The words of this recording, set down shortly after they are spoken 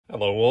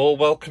Hello all,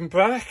 welcome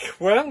back.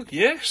 Well,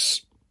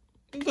 yes,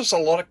 there's a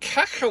lot of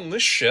cack on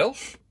this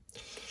shelf.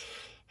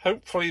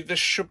 Hopefully this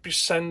should be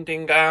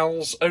sending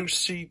Al's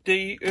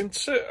OCD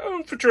into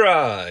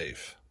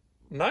overdrive.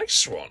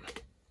 Nice one.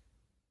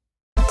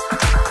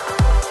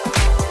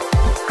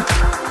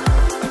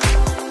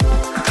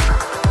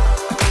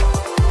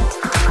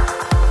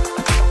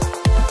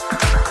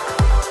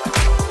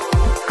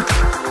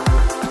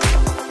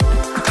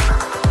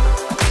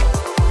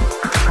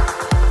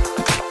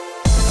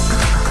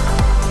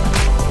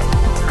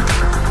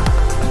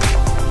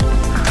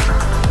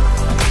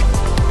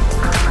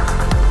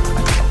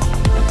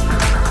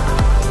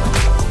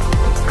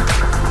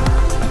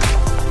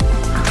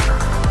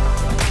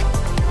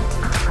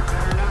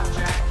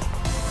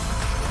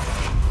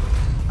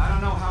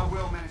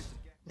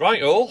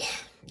 Right all,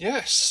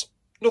 yes,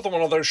 another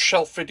one of those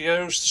shelf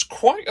videos. There's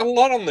quite a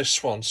lot on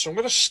this one, so I'm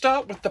going to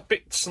start with the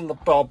bits and the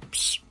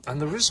bobs,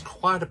 and there is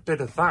quite a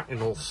bit of that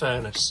in all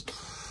fairness.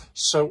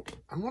 So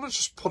I'm going to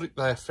just put it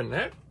there for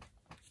now.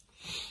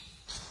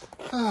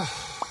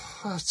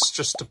 That's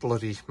just a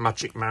bloody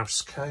Magic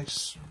Mouse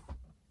case.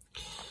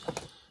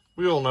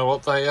 We all know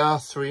what they are,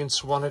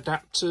 3-in-1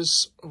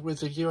 adapters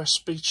with a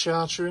USB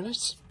charger in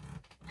it.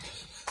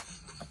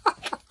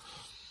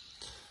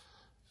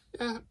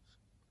 Yeah.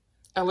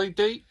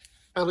 LED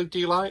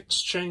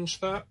lights, change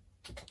that.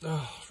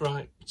 Oh,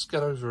 right, let's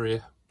get over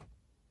here.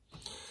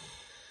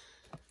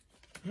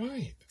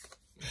 Right,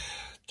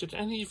 did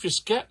any of you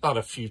get that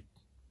a few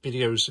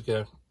videos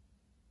ago?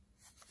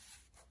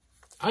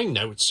 I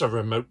know it's a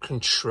remote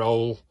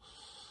control,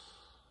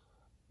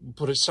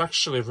 but it's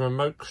actually a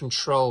remote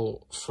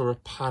control for a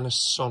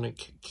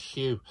Panasonic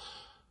Q.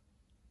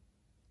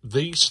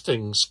 These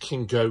things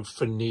can go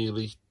for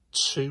nearly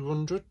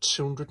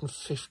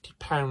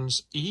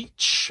 £250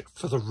 each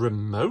for the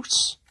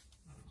remote.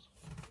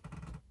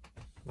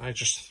 I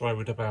just throw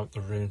it about the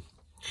room.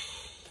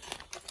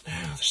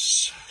 Now,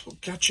 this little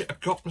gadget I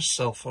got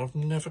myself, I've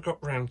never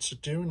got round to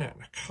doing it.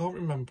 I can't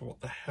remember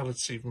what the hell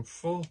it's even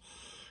for.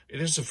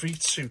 It is a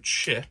V2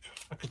 chip,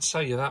 I could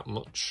tell you that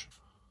much.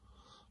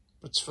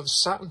 But it's for the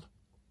Saturn.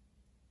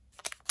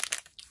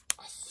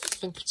 I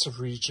think it's a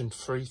region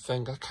 3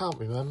 thing, I can't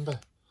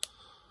remember.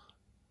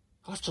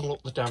 I'll have to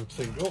look the damn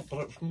thing up,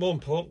 but more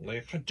importantly,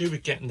 I could do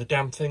with getting the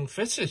damn thing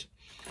fitted.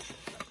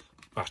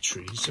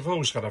 Batteries, you've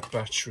always got to have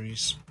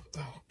batteries.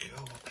 Oh God,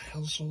 what the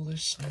hell's all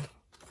this now?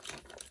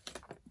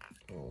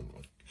 Oh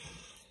my.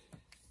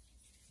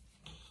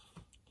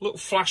 Little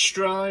flash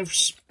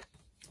drives.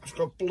 I've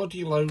got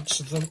bloody loads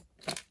of them.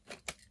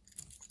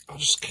 I'll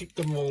just keep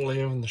them all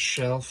here on the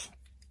shelf.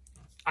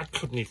 I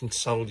couldn't even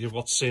tell you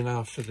what's in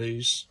half of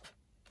these.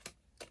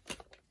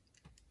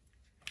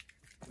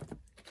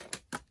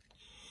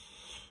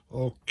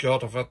 Oh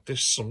God, I've had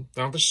this some.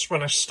 Now this is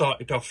when I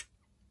started off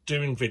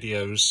doing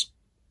videos.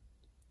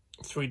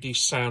 3D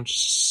sound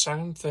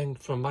thing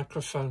for a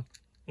microphone.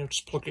 You know,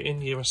 just plug it in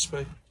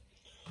USB.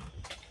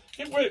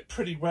 It worked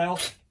pretty well,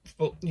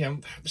 but you know,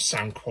 the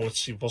sound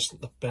quality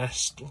wasn't the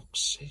best. Look,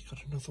 see,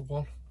 got another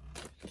one.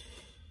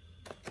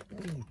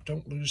 Oh,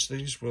 don't lose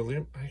these,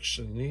 William. I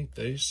actually need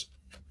these.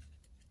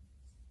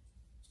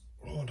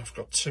 Oh, and I've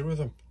got 2 of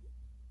them.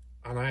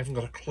 And I haven't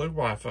got a clue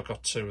why I've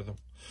got 2 of them.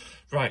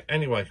 Right,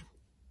 anyway.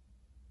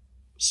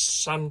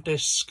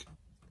 SanDisk,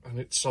 and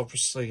it's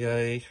obviously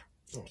a,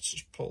 let's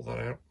just pull that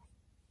out.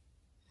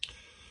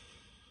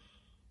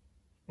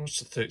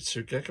 What's the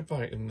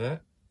 32GB in there?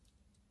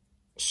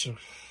 So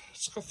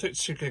it's got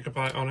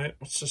 32GB on it.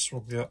 What's this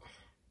one got?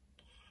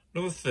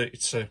 Another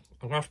 32. I'm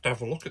gonna have to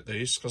have a look at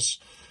these because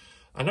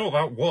I know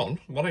about one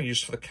I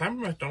use for the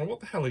camera. I don't know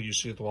what the hell I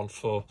use the other one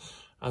for.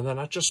 And then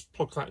I just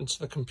plug that into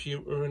the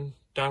computer and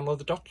download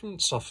the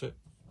documents off it.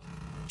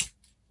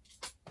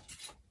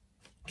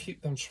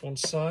 Keep them to one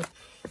side.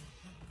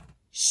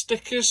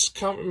 Stickers,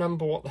 can't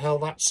remember what the hell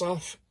that's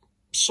off.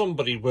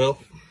 Somebody will.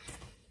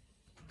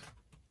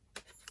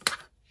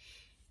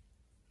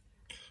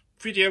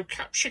 Video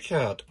capture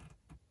card.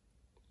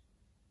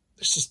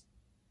 This is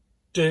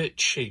dirt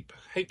cheap.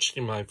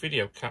 HDMI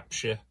video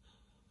capture.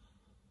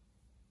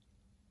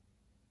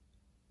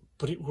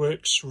 But it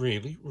works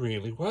really,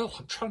 really well.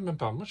 I'm trying to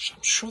remember how much.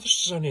 I'm sure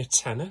this is only a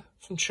tenner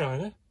from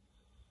China.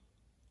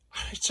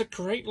 It's a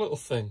great little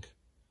thing.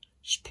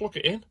 Just plug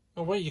it in,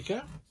 away you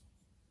go.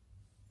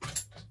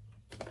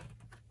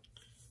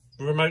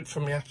 Remote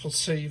from the Apple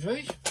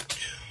TV. I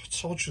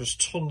told you there's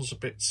tons of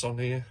bits on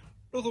here.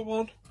 Another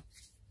one.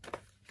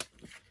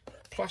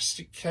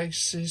 Plastic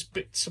cases,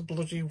 bits of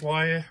bloody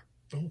wire.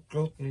 Oh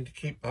God, I need to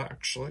keep that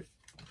actually.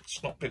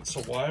 It's not bits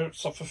of wire,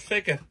 it's off a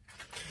figure.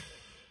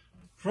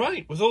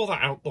 Right, with all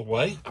that out the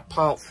way,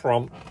 apart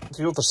from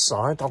the other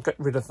side, I'll get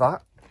rid of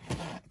that.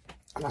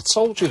 And I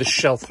told you the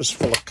shelf was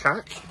full of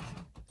cack.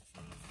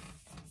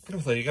 Oh,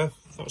 there you go.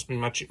 That was my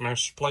Magic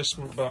Mouse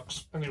replacement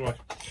box. Anyway.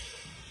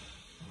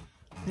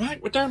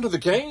 Right, we're down to the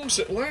games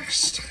at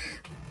last.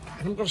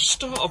 And I'm going to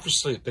start,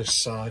 obviously, at this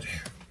side.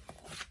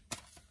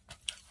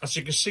 As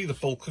you can see, the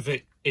bulk of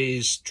it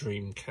is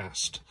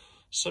Dreamcast.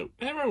 So,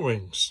 Arrow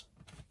Wings.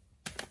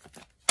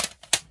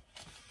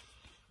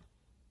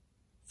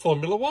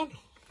 Formula One.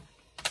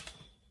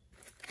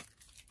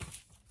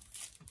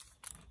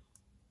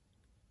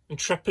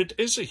 Intrepid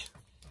Izzy.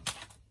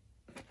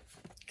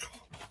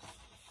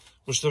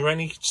 Was there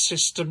any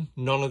system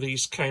none of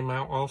these came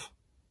out of?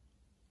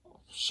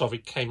 Sorry,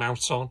 came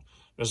out on?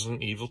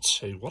 Resident Evil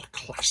 2. What a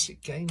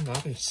classic game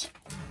that is.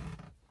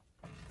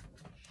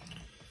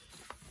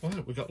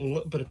 Right, we got a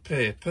little bit of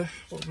paper.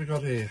 What have we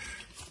got here?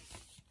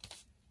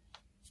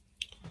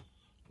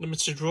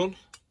 Limited run.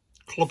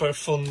 Clubbo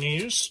Fun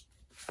News.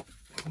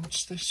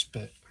 What's this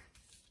bit?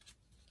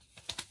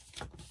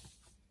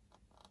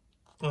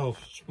 Oh,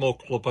 it's more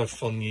Clubbo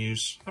Fun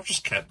News. I've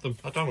just kept them.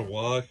 I don't know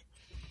why.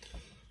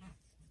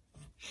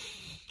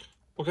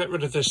 We'll get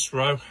rid of this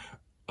row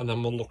and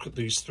then we'll look at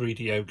these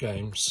 3DO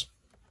games.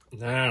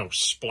 Now,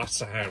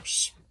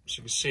 Splatterhouse. So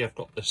you can see I've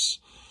got this.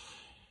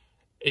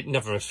 It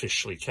never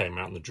officially came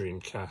out on the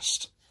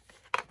Dreamcast.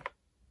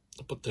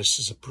 But this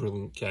is a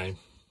brilliant game.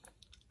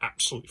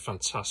 Absolutely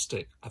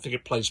fantastic. I think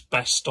it plays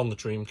best on the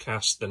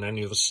Dreamcast than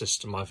any other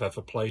system I've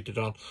ever played it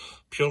on,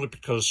 purely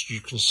because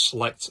you can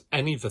select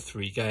any of the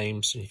 3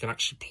 games and you can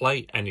actually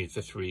play any of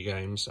the 3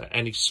 games at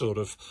any sort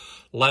of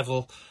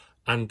level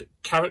and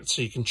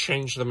character. You can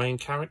change the main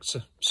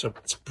character, so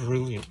it's a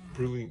brilliant,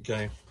 brilliant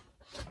game.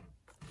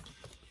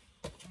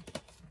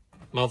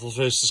 Marvel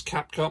vs.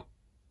 Capcom.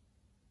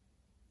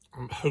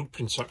 I'm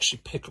hoping to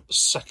actually pick up the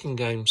 2nd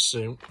game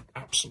soon.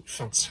 Absolutely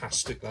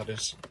fantastic, that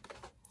is.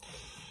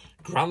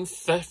 Grand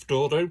Theft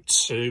Auto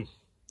 2.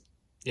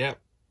 Yeah.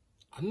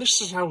 And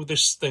this is how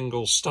this thing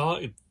all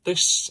started.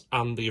 This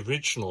and the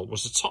original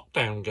was a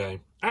top-down game.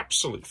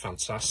 Absolutely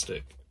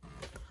fantastic.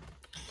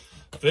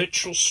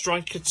 Virtual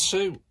Striker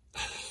 2.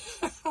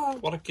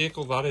 What a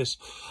giggle that is.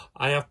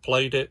 I have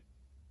played it.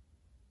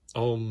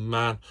 Oh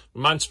man.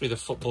 Reminds me of the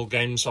football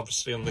games,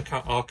 obviously, on the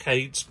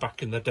arcades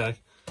back in the day.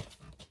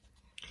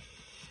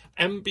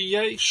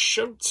 NBA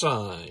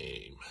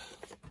Showtime.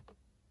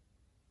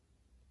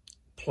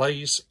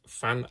 Plays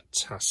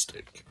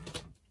fantastic.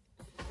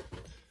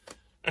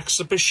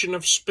 Exhibition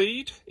of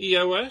Speed,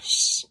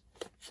 EOS.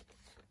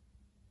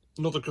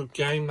 Another good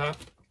game, that.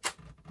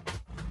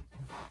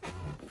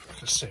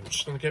 Like I say, I'm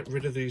just going to get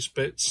rid of these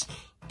bits.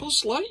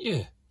 Buzz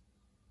Lightyear.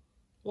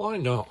 Why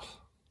not?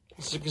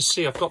 As you can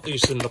see, I've got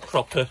these in the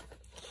proper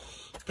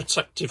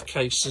protective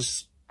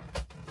cases,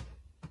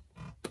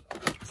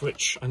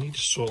 which I need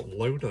to sort a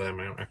load of them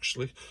out,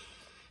 actually.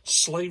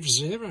 Slave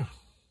Zero.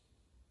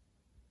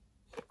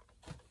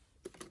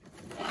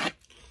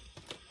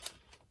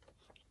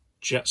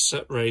 Jet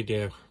Set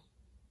Radio.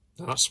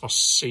 Now, that's my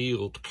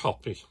sealed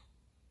copy.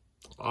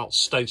 I'll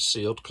stay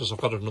sealed because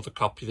I've got another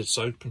copy that's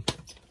open.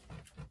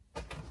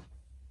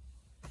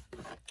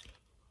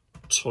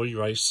 Toy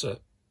Racer.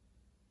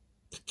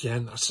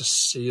 Again, that's a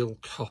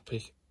sealed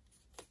copy.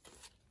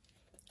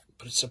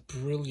 But it's a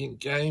brilliant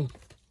game.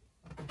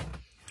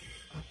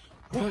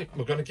 Right,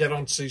 we're going to get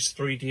on to these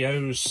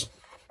 3DOs.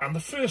 And the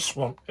first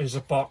one is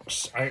a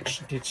box I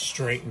actually did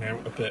straighten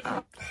out a bit.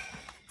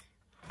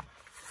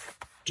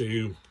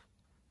 Doom.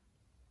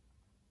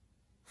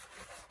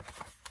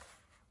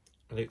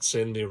 And it's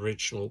in the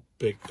original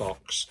big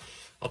box.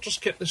 I'll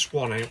just get this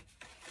one out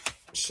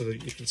so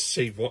that you can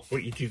see what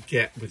you do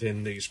get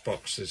within these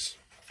boxes.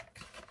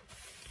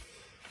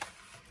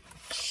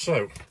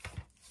 So,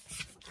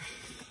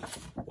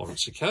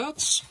 warranty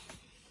cards.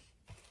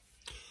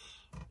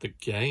 The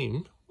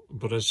game,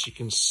 but as you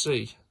can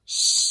see,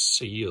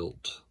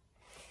 sealed.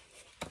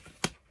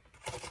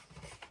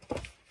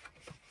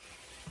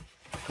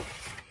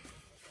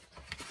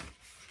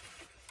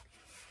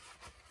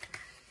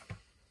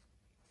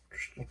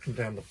 Just looking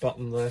down the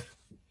bottom there.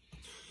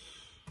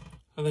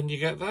 And then you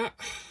get that.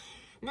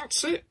 And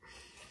that's it.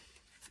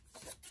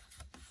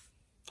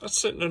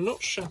 That's it in a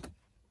nutshell.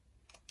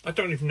 I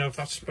don't even know if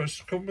that's supposed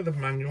to come with a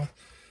manual.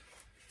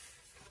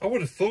 I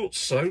would have thought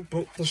so,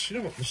 but there's, you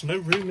know what, there's no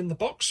room in the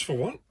box for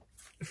one,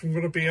 if I'm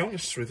going to be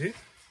honest with you.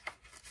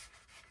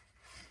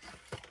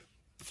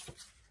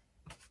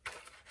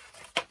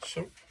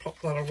 So, pop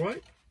that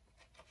away.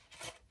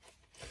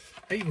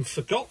 I even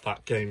forgot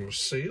that game was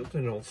sealed,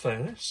 in all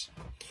fairness.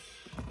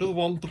 Another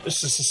one, but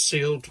this is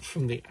sealed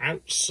from the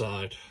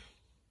outside.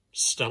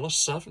 Stella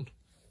 7.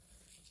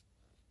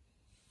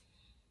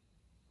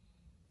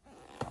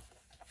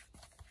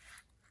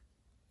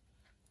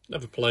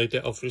 Never played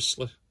it,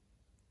 obviously.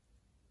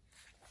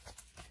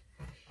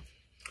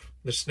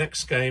 This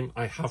next game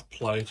I have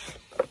played.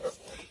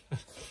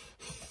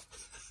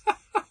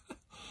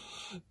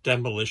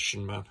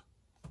 Demolition Man.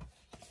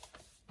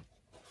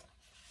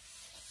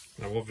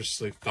 Now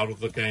obviously that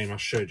other game I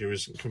showed you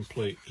isn't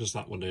complete, because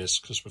that one is,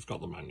 because we've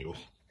got the manual.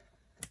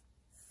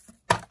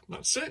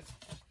 That's it.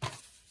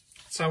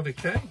 That's how they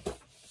came.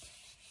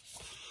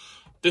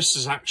 This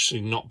is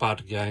actually not bad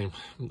a game.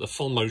 The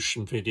full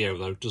motion video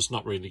though does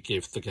not really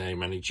give the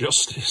game any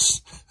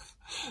justice.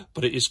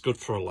 But it is good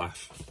for a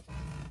laugh.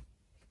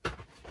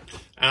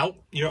 Al,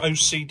 your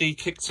OCD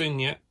kicked in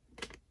yet?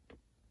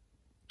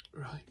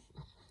 Right,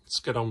 let's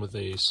get on with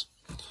these.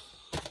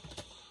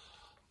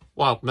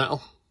 Wild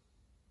Metal.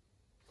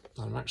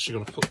 I'm actually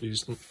going to put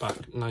these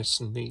back nice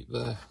and neat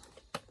there.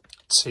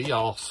 Tee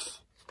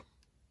off.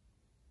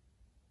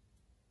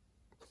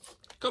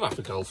 Got to have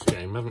a golf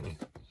game, haven't you?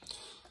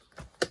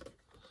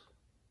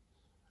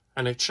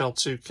 NHL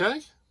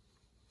 2K.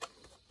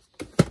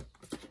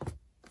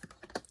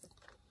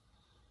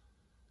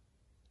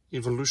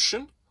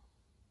 Evolution.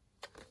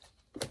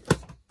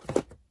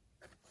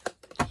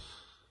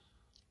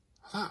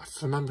 That,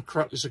 if I remember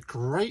correctly, is a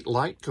great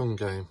light gun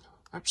game.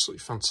 Absolutely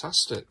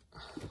fantastic.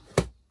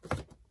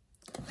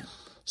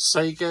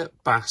 Sega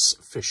Bass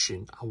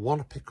Fishing. I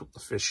want to pick up the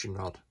fishing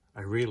rod.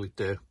 I really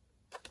do.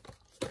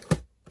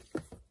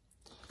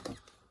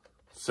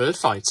 Fur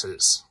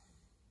Fighters.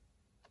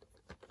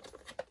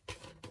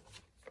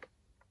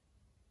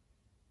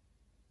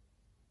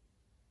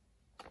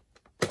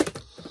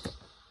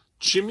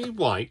 Jimmy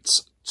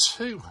White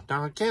 2.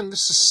 Now again,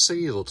 this is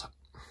sealed.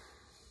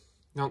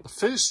 Now the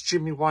first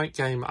Jimmy White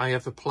game I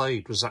ever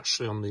played was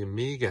actually on the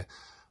Amiga,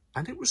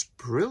 and it was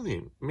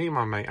brilliant. Me and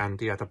my mate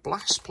Andy had a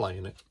blast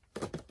playing it.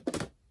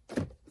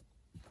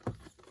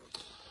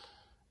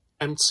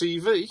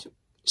 MTV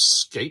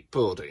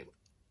Skateboarding.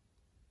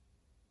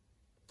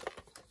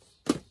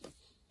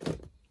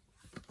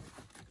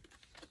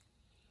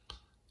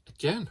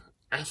 Again,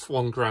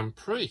 F1 Grand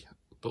Prix,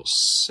 but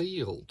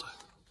sealed.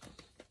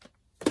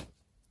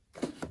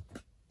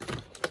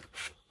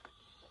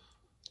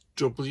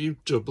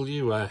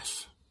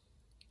 WWF.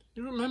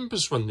 Who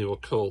remembers when they were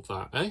called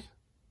that, eh?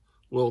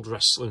 World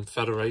Wrestling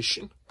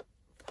Federation.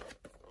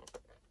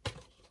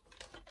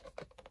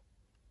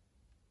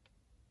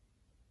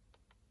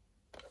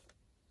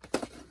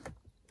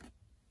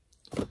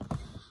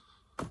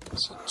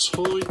 Is that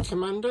Toy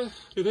Commander?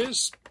 It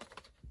is.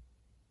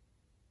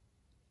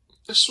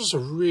 This was a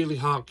really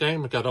hard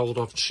game I got hold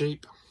of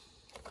cheap.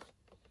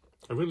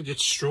 I really did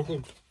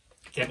struggle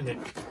getting it.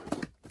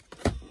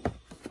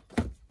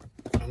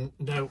 And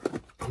no,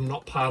 I'm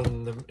not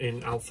piling them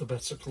in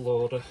alphabetical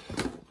order.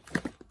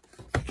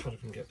 I can't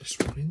even get this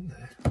one in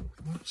there.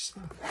 What's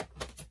that?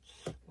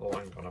 Oh,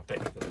 hang on, I bet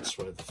you that's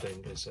where the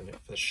thing is in it,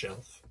 the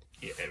shelf.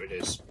 Yeah, it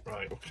is.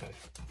 Right, okay.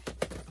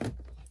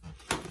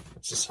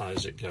 That's as high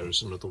as it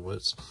goes, in other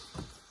words.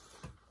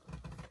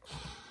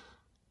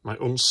 My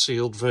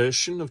unsealed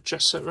version of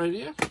Jet Set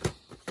Radio.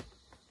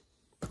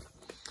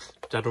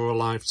 Dead or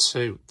Alive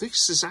 2.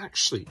 This is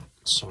actually...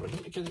 Sorry,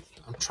 let me get it.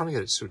 I'm trying to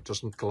get it so it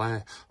doesn't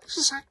glare. This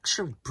is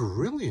actually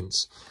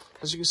brilliant.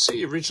 As you can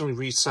see, originally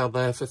retailed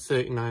there for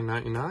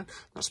 $39.99.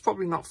 That's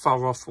probably not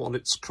far off what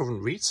its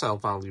current retail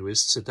value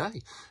is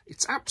today.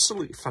 It's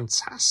absolutely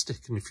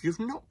fantastic. And if you've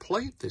not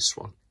played this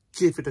one,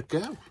 give it a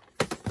go.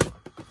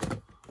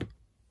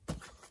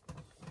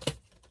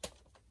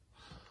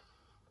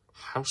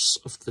 House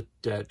of the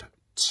Dead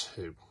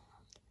 2.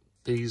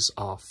 These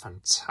are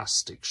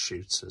fantastic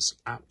shooters.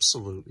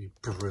 Absolutely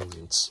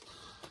brilliant.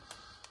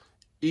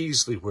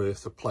 Easily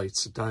worth a play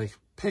today.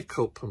 Pick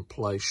up and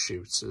play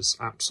shooters.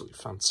 Absolutely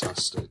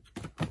fantastic.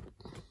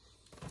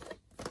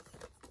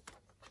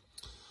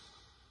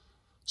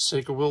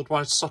 Sega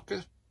Worldwide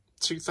Soccer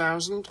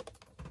 2000.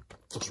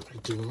 Doesn't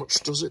really do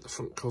much, does it? The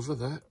front cover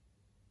there.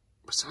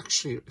 But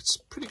actually, it's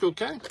a pretty good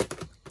game.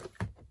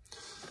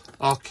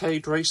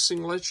 Arcade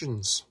Racing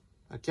Legends.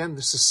 Again,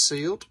 this is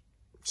sealed.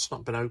 It's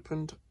not been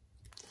opened.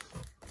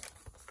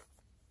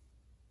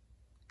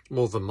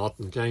 More of a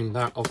modern game,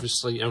 that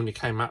obviously only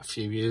came out a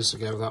few years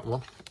ago, that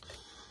one.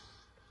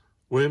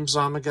 Worms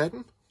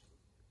Armageddon.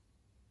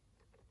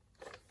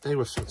 They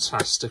were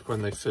fantastic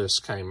when they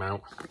first came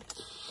out.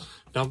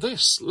 Now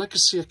this,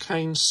 Legacy of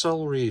Kain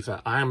Soul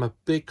Reaver. I am a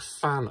big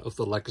fan of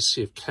the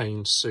Legacy of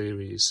Kain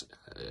series.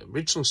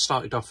 Originally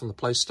started off on the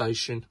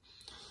PlayStation.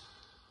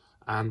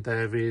 And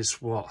there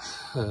is, what,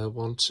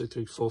 1, 2,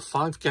 3, 4,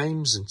 5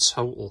 games in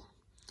total.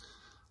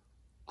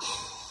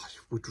 Oh, I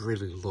would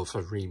really love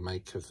a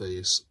remake of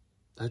these.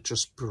 They're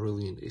just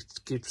brilliant. It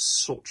gives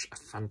such a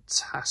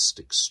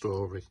fantastic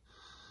story.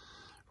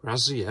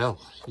 Raziel,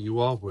 you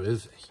are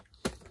worthy.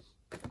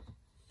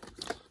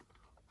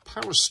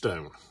 Power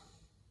Stone.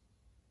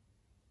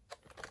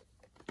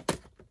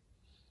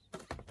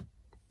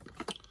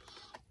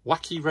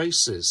 Wacky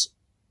Races.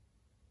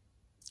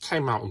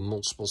 Came out on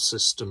multiple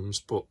systems,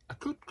 but a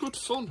good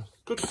fun.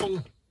 Good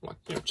fun. Like,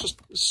 you know,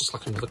 it's just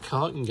like another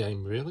karting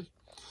game, really.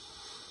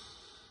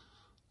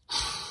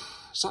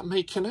 Is that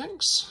Making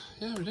X?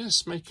 Yeah, it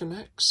is, Making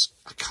X.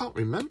 I can't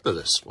remember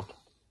this one.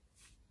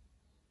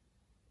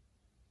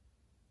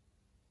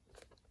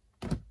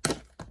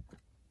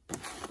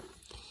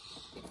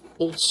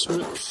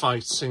 Ultimate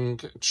Fighting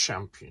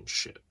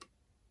Championship.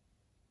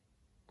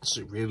 Does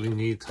it really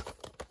need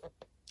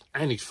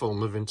any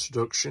form of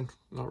introduction?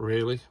 Not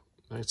really.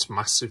 It's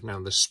massive now,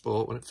 this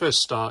sport. When it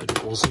first started,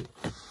 it wasn't.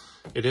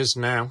 It is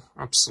now,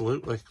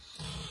 absolutely.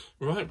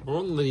 Right, we're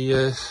on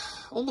the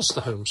almost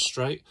the home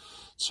straight.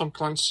 Tom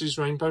Clancy's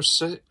Rainbow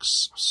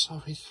Six.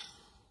 Sorry.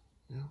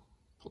 Yeah,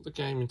 put the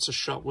game into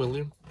shot,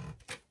 William.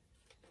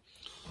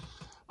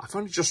 I've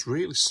only just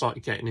really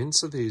started getting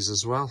into these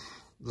as well.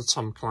 The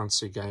Tom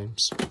Clancy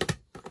games.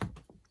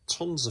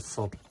 Tons of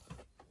fun.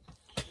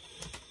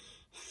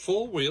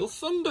 Four-Wheel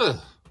Thunder.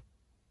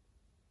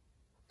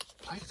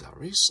 Played that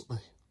recently.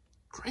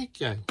 Great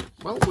game.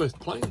 Well worth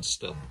playing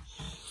still.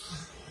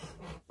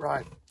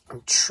 Right,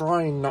 I'm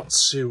trying not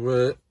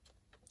to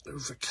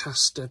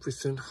overcast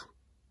everything.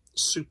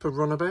 Super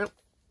Runabout.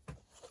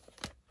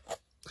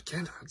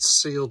 Again, it's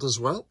sealed as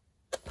well.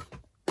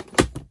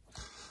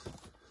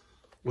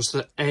 Was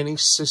there any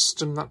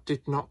system that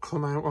did not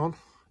come out on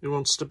Who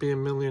Wants to Be a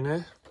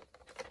Millionaire?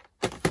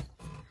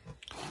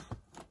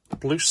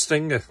 Blue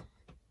Stinger.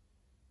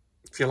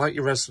 If you like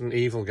your Resident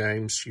Evil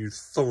games, you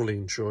thoroughly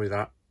enjoy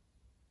that.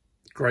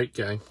 Great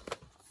game.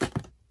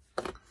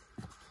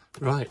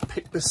 Right,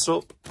 pick this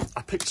up.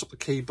 I picked up the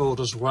keyboard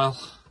as well.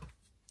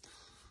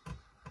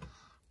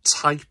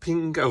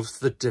 Typing of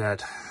the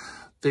Dead.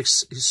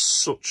 This is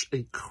such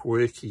a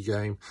quirky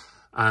game,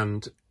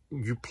 and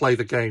you play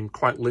the game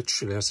quite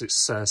literally as it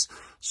says.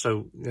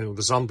 So, you know,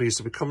 the zombies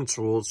will be coming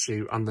towards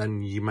you, and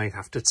then you may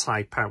have to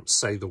type out,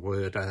 say, the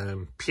word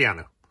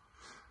piano.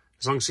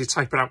 As long as you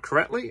type it out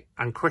correctly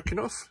and quick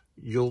enough,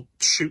 you'll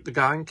shoot the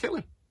guy and kill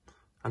him,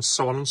 and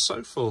so on and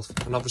so forth.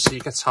 And obviously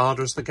it gets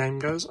harder as the game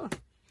goes on.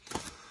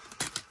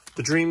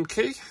 The Dream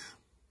Key,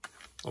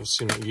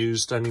 obviously not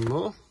used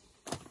anymore.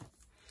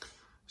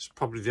 It's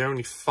probably the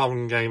only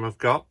foreign game I've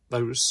got.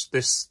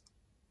 This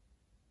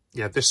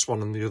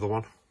one and the other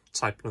one,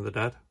 Typing of the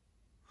Dead.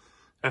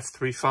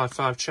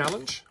 F355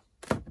 challenge.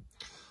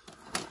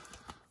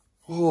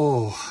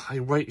 Oh, I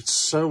waited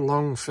so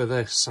long for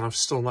this and I've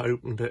still not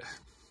opened it.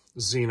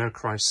 Xeno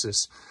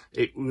Crisis.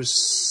 It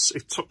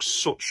took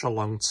such a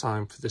long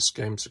time for this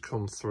game to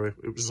come through.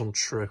 It was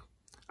untrue.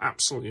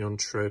 Absolutely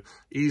untrue.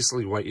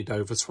 Easily waited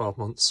over 12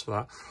 months for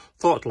that.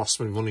 Thought I'd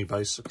lost my money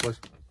basically.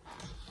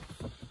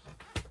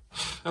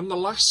 And the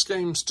last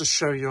games to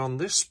show you on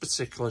this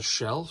particular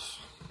shelf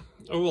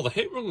are all the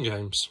hit run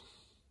games.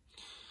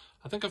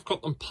 I think I've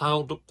got them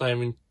piled up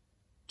there in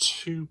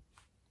two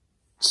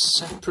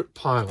separate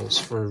piles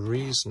for a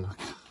reason.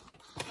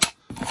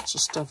 Let's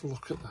just have a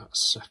look at that a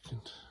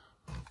second.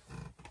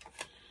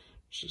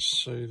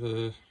 Just say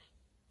the...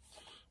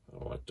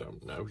 Oh, I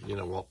don't know. You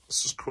know what?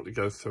 Let's just quickly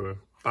go through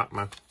them.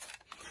 Batman.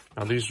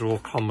 Now, these are all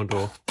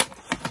Commodore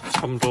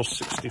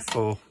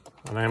 64.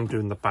 And I am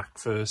doing the back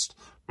first.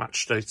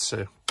 Match Day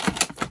 2.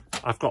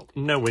 I've got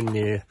nowhere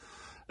near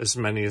as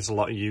many as a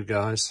lot of you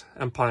guys.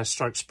 Empire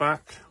Strikes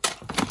Back.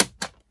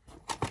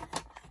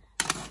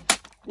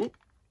 Ooh,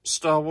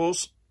 Star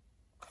Wars.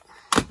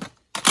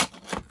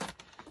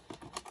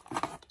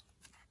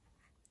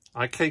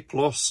 IK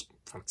Plus.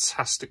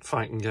 Fantastic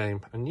fighting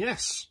game. And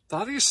yes,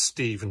 that is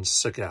Steven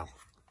Seagal.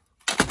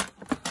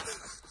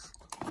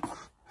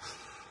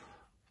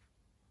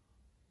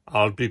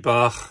 I'll be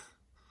back.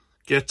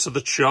 Get to the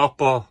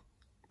chopper.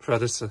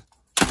 Predator.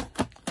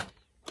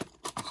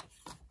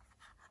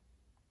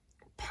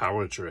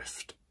 Power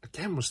Drift.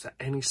 Again, was there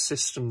any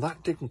system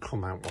that didn't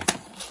come out on?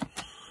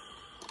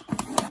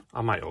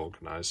 I might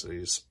organise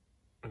these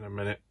in a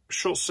minute.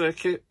 Short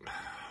Circuit.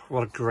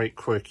 What a great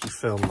quirky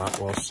film that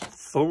was.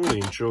 Thoroughly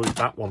enjoyed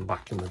that one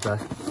back in the day.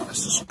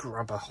 Let's just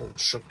grab a whole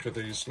chunk of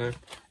these now.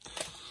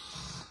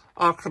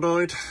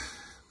 Arkanoid.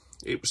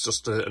 It was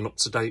just an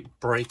up-to-date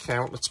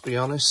breakout, let's be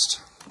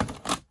honest.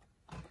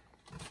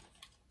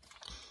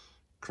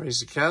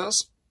 Crazy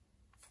Cars.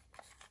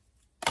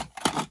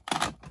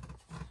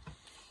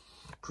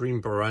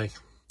 Green Beret.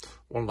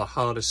 One of the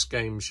hardest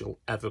games you'll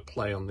ever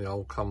play on the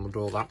old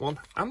Commodore, that one.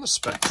 And the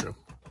Spectrum.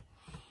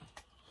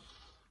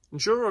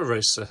 Enduro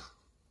Racer.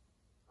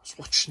 I was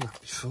watching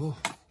that before.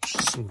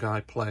 Just some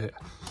guy play it.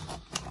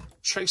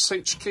 Chase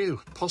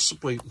HQ.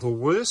 Possibly the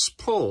worst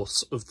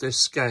port of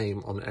this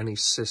game on any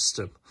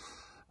system.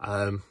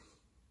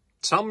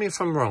 Tell me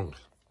if I'm wrong.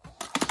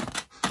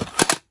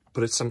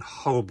 But it's a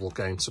horrible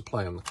game to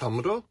play on the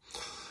Commodore.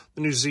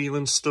 The New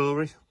Zealand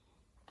Story.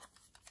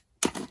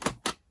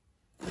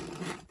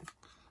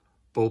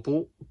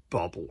 Bubble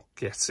Bobble.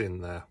 Get in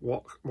there.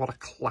 What a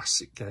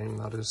classic game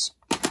that is.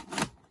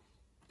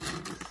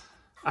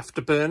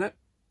 Afterburner.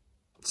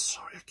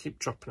 Sorry, I keep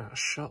dropping out a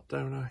shot,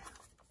 don't I?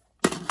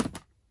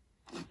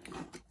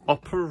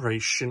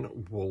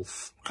 Operation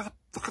Wolf.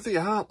 Look at the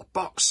art, the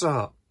box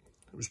art.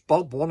 It was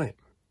Bob, wasn't it?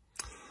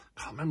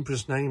 Can't remember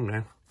his name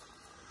now.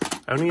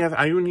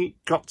 I only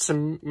got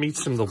to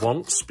meet him the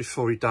once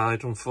before he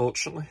died,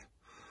 unfortunately.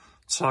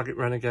 Target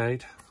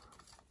Renegade.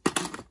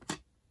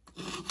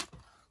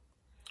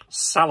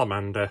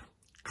 Salamander.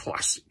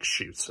 Classic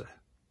shooter.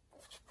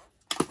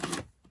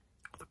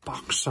 The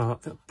box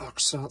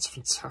art's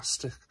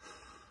fantastic.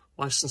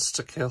 License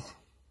to Kill.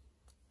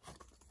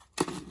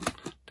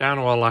 Down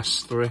to our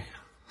last three.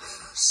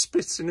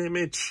 Spitting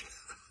Image.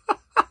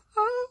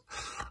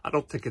 I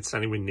don't think it's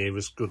anywhere near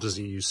as good as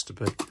it used to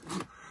be.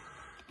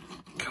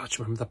 God, do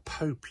you remember the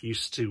Pope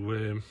used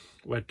to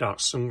wear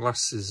dark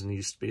sunglasses and he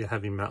used to be a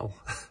heavy metal?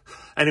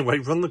 Anyway,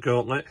 Run the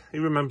Gauntlet. He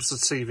remembers the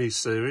TV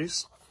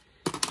series.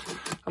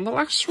 And the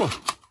last one.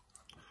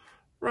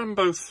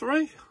 Rambo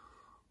 3.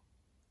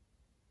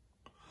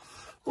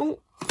 Well,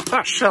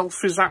 that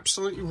shelf is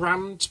absolutely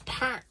rammed to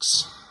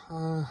packs.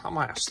 I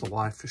might ask the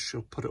wife if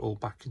she'll put it all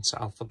back into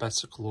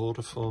alphabetical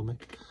order for me.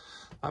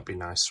 That'd be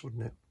nice,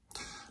 wouldn't it?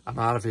 I'm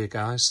out of here,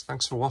 guys.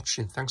 Thanks for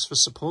watching. Thanks for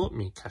supporting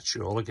me. Catch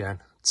you all again.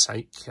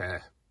 Take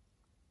care.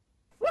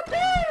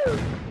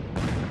 Woohoo!